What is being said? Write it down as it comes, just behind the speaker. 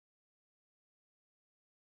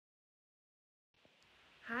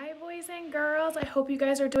Hi boys and girls, I hope you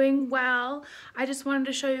guys are doing well. I just wanted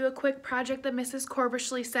to show you a quick project that Mrs.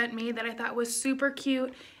 Corbishley sent me that I thought was super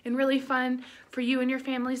cute and really fun for you and your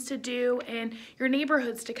families to do and your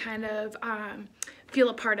neighborhoods to kind of feel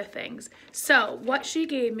a part of things. So what she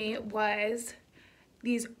gave me was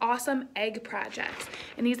these awesome egg projects,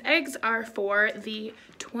 and these eggs are for the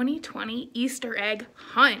 2020 Easter egg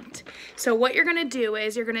hunt. So what you're gonna do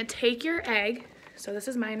is you're gonna take your egg, so this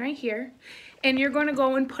is mine right here, and you're going to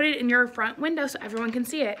go and put it in your front window so everyone can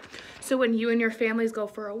see it. So when you and your families go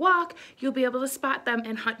for a walk, you'll be able to spot them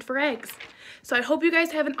and hunt for eggs. So I hope you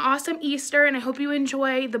guys have an awesome Easter, and I hope you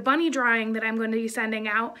enjoy the bunny drawing that I'm going to be sending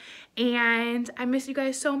out. And I miss you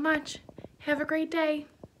guys so much. Have a great day.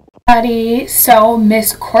 So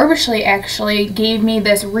Miss Corbishley actually gave me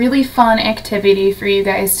this really fun activity for you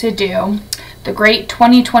guys to do. The Great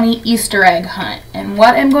 2020 Easter Egg Hunt. And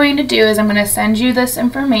what I'm going to do is I'm going to send you this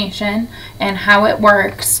information and how it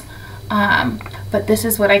works. But this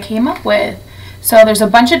is what I came up with. So there's a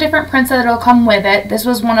bunch of different prints that'll come with it. This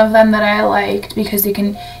was one of them that I liked because you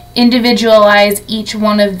can individualize each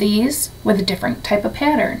one of these with a different type of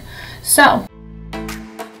pattern. So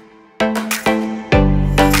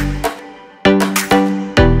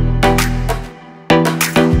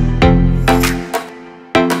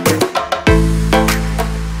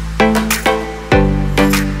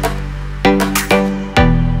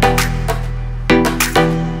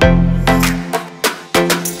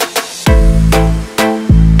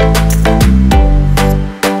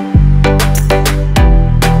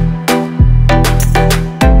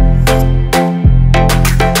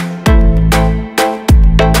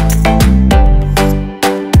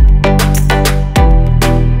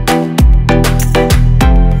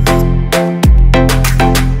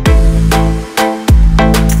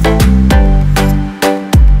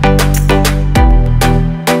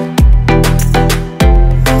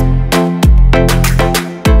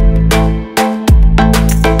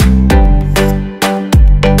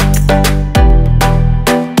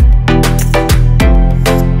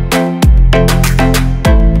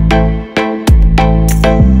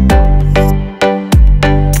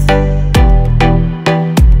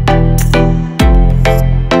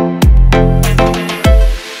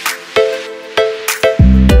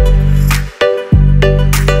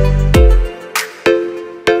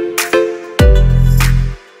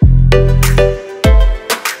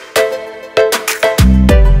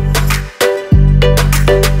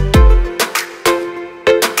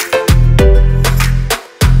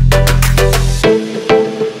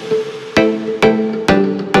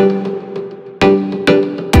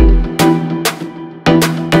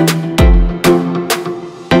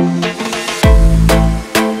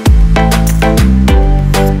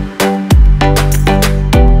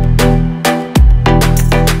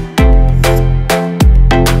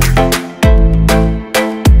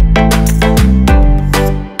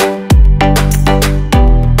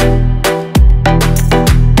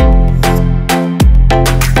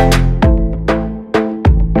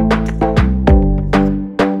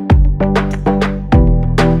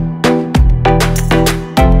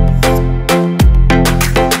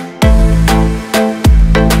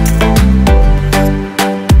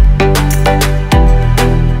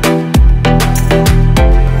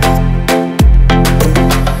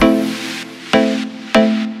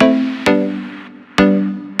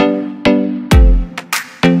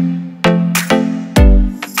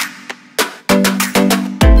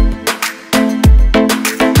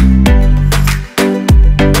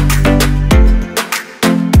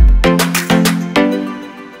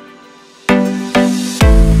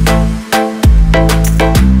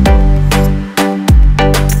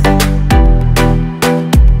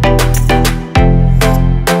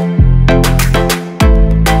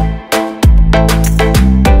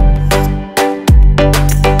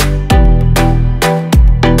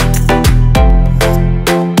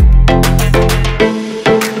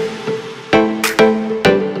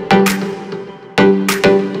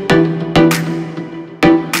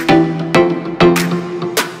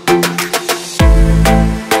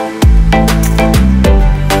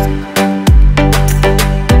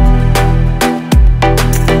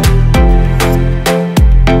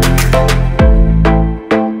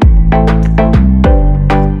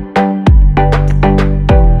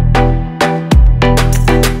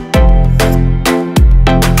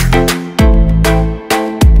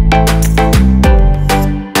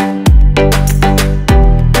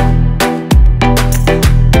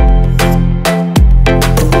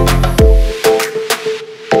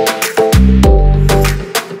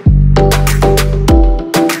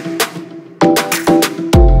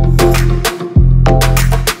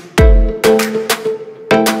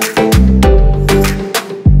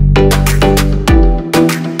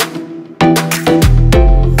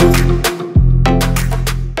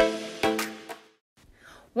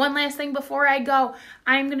one last thing before I go.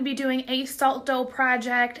 I'm going to be doing a salt dough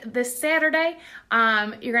project this Saturday.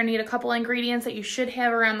 You're going to need a couple ingredients that you should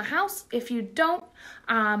have around the house. If you don't,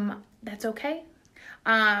 that's okay.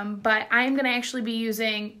 But I'm going to actually be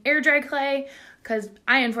using air dry clay because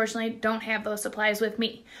I unfortunately don't have those supplies with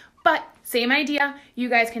me. But same idea, you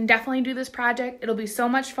guys can definitely do this project. It'll be so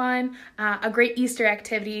much fun, a great Easter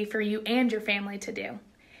activity for you and your family to do.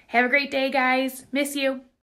 Have a great day, guys. Miss you.